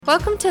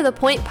Welcome to The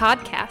Point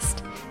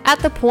Podcast. At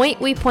The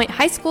Point, we point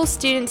high school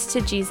students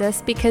to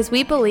Jesus because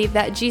we believe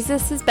that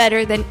Jesus is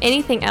better than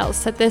anything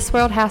else that this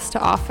world has to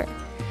offer.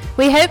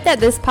 We hope that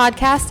this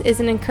podcast is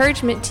an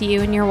encouragement to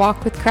you in your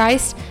walk with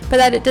Christ, but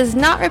that it does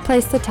not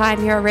replace the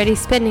time you're already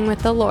spending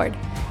with the Lord.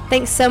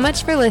 Thanks so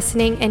much for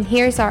listening, and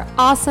here's our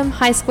awesome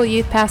high school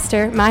youth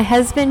pastor, my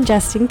husband,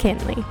 Justin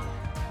Kinley.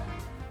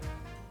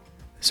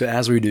 So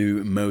as we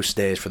do most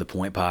days for the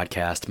Point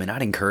Podcast,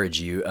 I'd encourage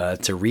you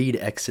to read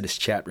Exodus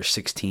chapter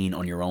 16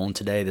 on your own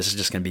today. This is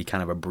just going to be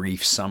kind of a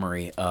brief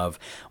summary of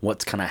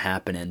what's kind of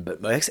happening. But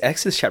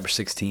Exodus chapter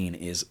 16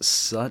 is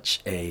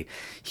such a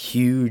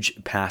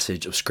huge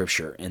passage of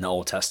Scripture in the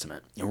Old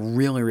Testament. It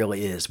really,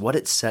 really is. What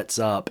it sets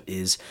up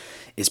is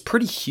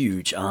pretty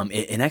huge.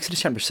 In Exodus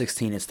chapter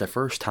 16, it's the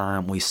first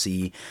time we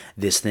see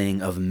this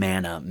thing of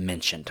manna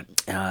mentioned.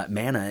 I'll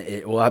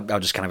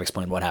just kind of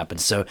explain what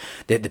happens. So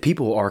the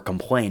people are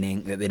complaining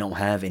that they don't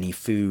have any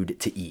food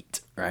to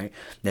eat, right?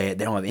 They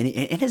don't have any,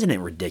 and isn't it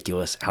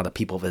ridiculous how the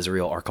people of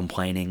Israel are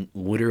complaining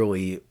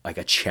literally like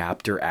a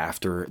chapter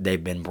after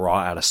they've been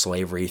brought out of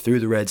slavery through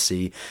the Red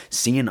Sea,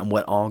 seeing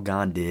what all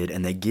God did,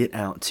 and they get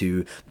out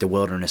to the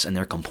wilderness and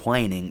they're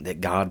complaining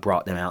that God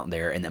brought them out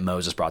there and that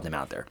Moses brought them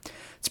out there.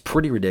 It's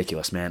pretty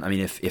ridiculous, man. I mean,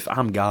 if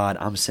I'm God,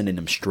 I'm sending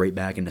them straight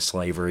back into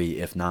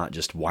slavery, if not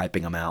just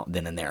wiping them out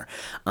then and there.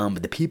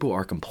 But the people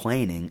are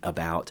complaining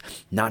about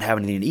not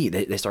having anything to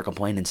eat. They start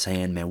complaining,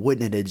 saying, man,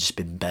 wouldn't it have just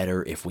been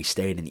better if we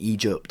stayed in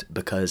Egypt?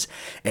 Because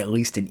at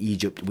least in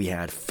Egypt, we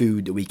had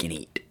food that we can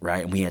eat,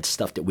 right? And we had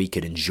stuff that we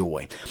could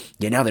enjoy.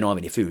 Yeah, now they don't have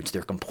any food, so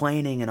they're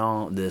complaining and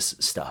all this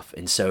stuff.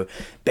 And so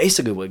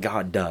basically what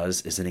God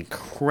does is an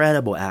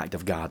incredible act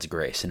of God's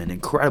grace, and an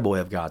incredible way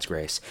of God's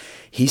grace.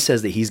 He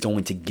says that he's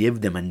going to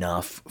give them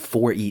enough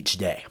for each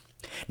day.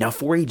 Now,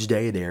 for each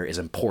day there is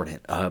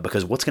important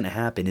because what's going to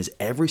happen is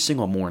every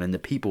single morning the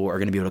people are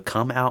going to be able to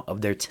come out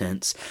of their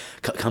tents,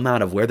 come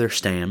out of where they're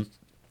staying,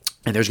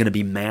 and there's going to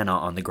be manna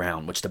on the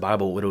ground, which the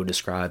Bible literally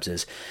describes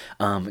as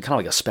kind of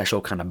like a special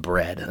kind of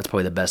bread. That's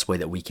probably the best way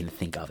that we can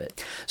think of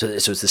it. So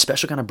it's this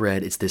special kind of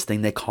bread. It's this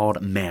thing they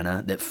called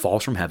manna that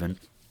falls from heaven.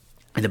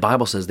 And the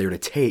Bible says they're to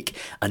take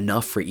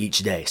enough for each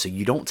day. So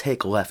you don't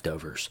take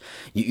leftovers.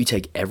 You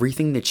take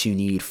everything that you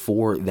need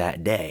for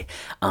that day.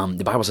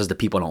 The Bible says the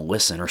people don't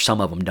listen, or some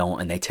of them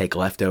don't, and they take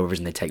leftovers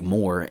and they take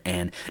more.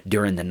 And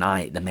during the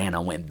night, the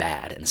manna went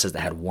bad. And it says they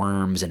had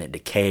worms and it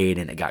decayed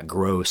and it got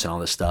gross and all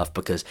this stuff.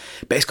 Because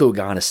basically what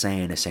God is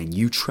saying,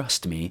 you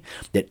trust me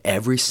that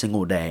every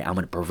single day I'm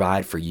going to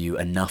provide for you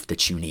enough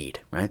that you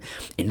need, right?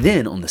 And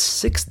then on the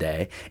sixth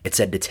day, it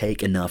said to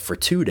take enough for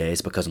 2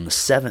 days, because on the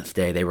seventh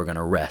day they were going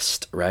to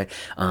rest. Right?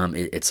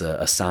 It's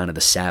a sign of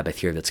the Sabbath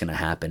here that's going to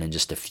happen in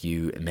just a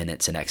few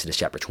minutes in Exodus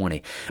chapter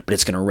 20, but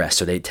it's going to rest.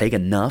 So they take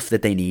enough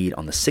that they need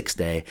on the sixth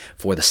day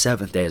for the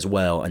seventh day as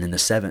well, and then the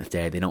seventh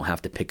day they don't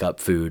have to pick up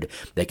food.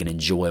 They can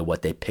enjoy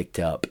what they picked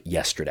up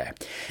yesterday.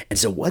 And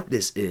so what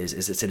this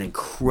is it's an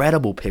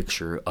incredible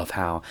picture of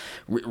how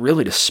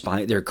really,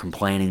 despite their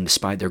complaining,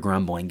 despite their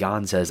grumbling,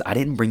 God says, I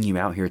didn't bring you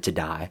out here to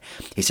die.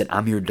 He said,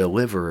 I'm your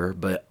deliverer,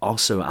 but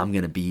also I'm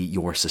going to be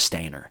your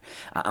sustainer.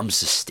 I'm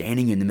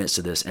sustaining you in the midst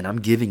of this, and I'm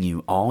giving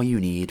you all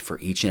you need for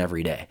each and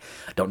every day.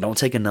 Don't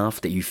take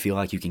enough that you feel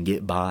like you can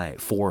get by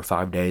 4 or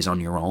 5 days on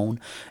your own.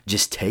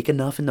 Just take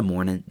enough in the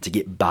morning to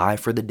get by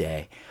for the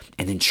day,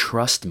 and then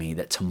trust me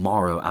that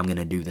tomorrow I'm going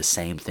to do the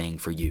same thing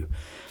for you.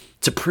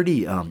 It's a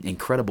pretty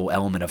incredible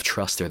element of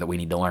trust there that we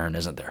need to learn,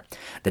 isn't there?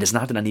 That it's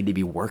not that I need to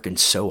be working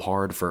so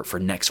hard for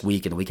next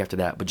week and the week after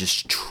that, but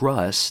just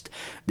trust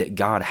that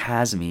God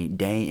has me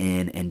day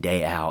in and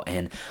day out.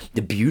 And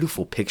the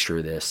beautiful picture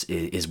of this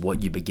is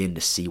what you begin to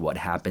see what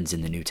happens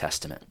in the New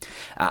Testament.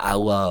 I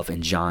love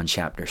in John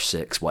chapter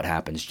 6 what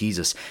happens.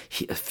 Jesus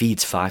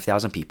feeds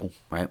 5,000 people,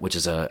 right? Which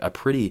is a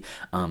pretty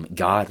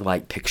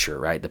God-like picture,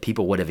 right? The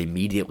people would have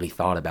immediately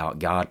thought about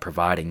God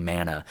providing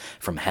manna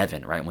from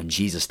heaven, right? When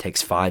Jesus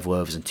takes 5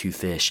 loaves and 2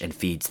 fish and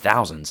feeds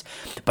thousands.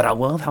 But I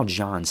love how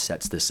John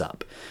sets this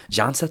up.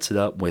 John sets it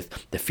up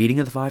with the feeding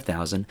of the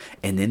 5,000,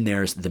 and then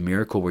there's the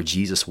miracle where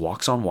Jesus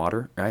walks on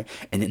water, right?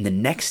 And then the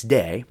next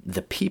day,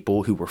 the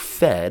people who were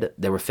fed,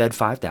 they were fed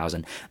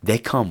 5,000, they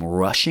come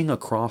rushing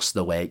across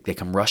the lake, they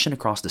come rushing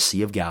across the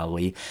Sea of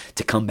Galilee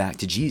to come back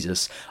to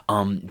Jesus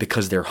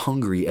because they're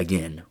hungry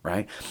again,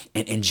 right?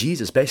 And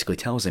Jesus basically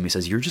tells them, he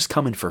says, you're just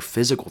coming for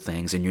physical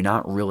things and you're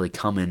not really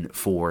coming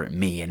for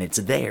me. And it's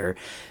there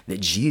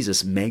that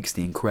Jesus makes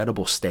the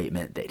incredible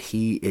statement that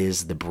he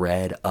is the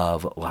bread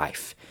of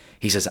life.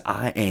 He says,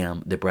 I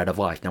am the bread of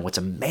life. Now, what's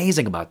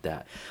amazing about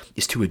that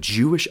is to a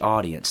Jewish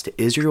audience,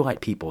 to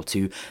Israelite people,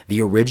 to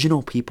the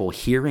original people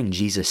hearing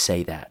Jesus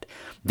say that,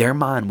 their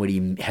mind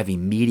would have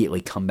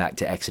immediately come back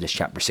to Exodus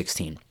chapter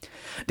 16.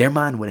 Their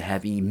mind would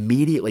have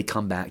immediately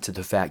come back to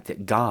the fact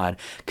that God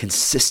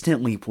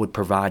consistently would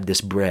provide this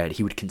bread.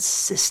 He would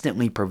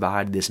consistently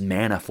provide this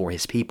manna for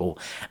his people.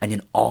 And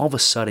then all of a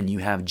sudden you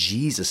have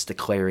Jesus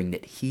declaring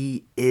that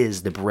he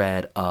is the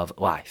bread of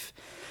life.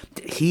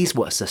 He's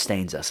what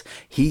sustains us.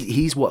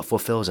 He's what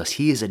fulfills us.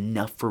 He is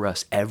enough for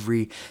us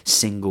every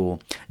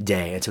single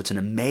day. And so it's an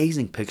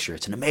amazing picture.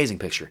 It's an amazing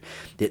picture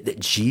that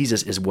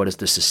Jesus is what is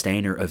the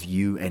sustainer of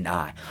you and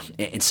I.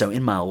 And so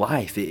in my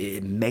life,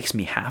 it makes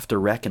me have to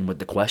reckon with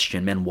the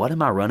question, man, what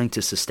am I running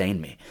to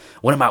sustain me?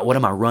 What am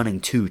I running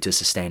to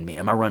sustain me?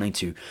 Am I running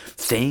to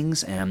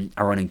things? Am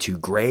I running to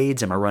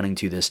grades? Am I running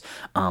to this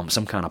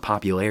some kind of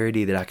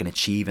popularity that I can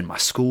achieve in my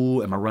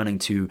school? Am I running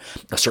to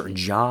a certain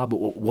job?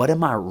 What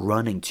am I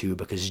running to?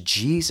 Because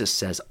Jesus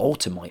says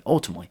ultimately,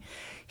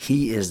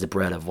 He is the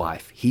bread of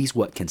life. He's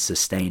what can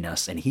sustain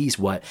us, and He's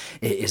what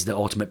is the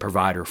ultimate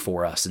provider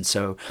for us. And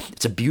so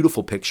it's a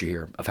beautiful picture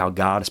here of how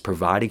God is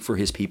providing for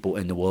His people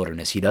in the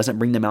wilderness. He doesn't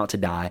bring them out to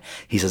die.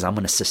 He says, I'm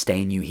going to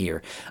sustain you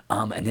here.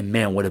 And then,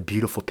 man, what a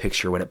beautiful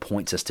picture when it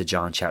points us to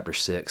John chapter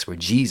 6, where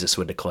Jesus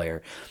would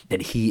declare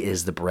that He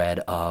is the bread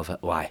of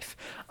life.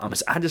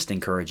 So I just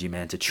encourage you,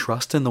 man, to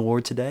trust in the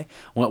Lord today.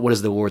 What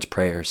does the Lord's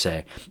Prayer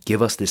say?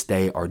 Give us this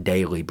day our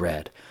daily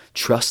bread.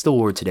 Trust the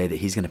Lord today that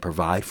He's going to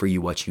provide for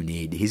you what you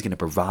need. He's going to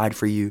provide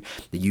for you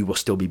that you will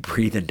still be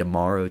breathing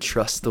tomorrow.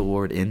 Trust the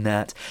Lord in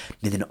that.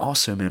 And then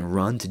also, man,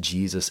 run to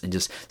Jesus and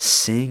just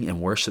sing and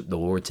worship the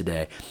Lord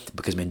today,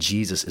 because, man,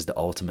 Jesus is the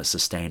ultimate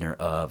sustainer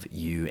of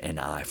you and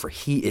I, for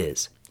He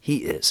is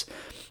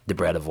the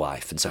bread of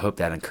life. And so I hope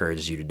that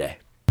encourages you today.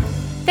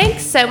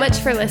 Thanks so much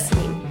for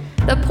listening.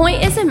 The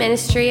Point is a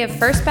ministry of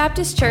First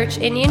Baptist Church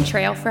Indian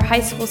Trail for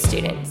high school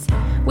students.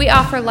 We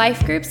offer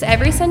life groups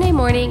every Sunday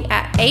morning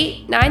at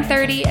 8,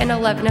 9:30, and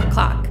 11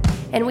 o'clock,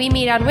 and we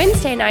meet on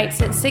Wednesday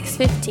nights at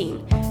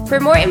 6:15. For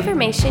more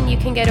information, you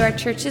can go to our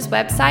church's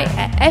website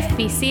at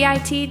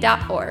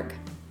fbcit.org.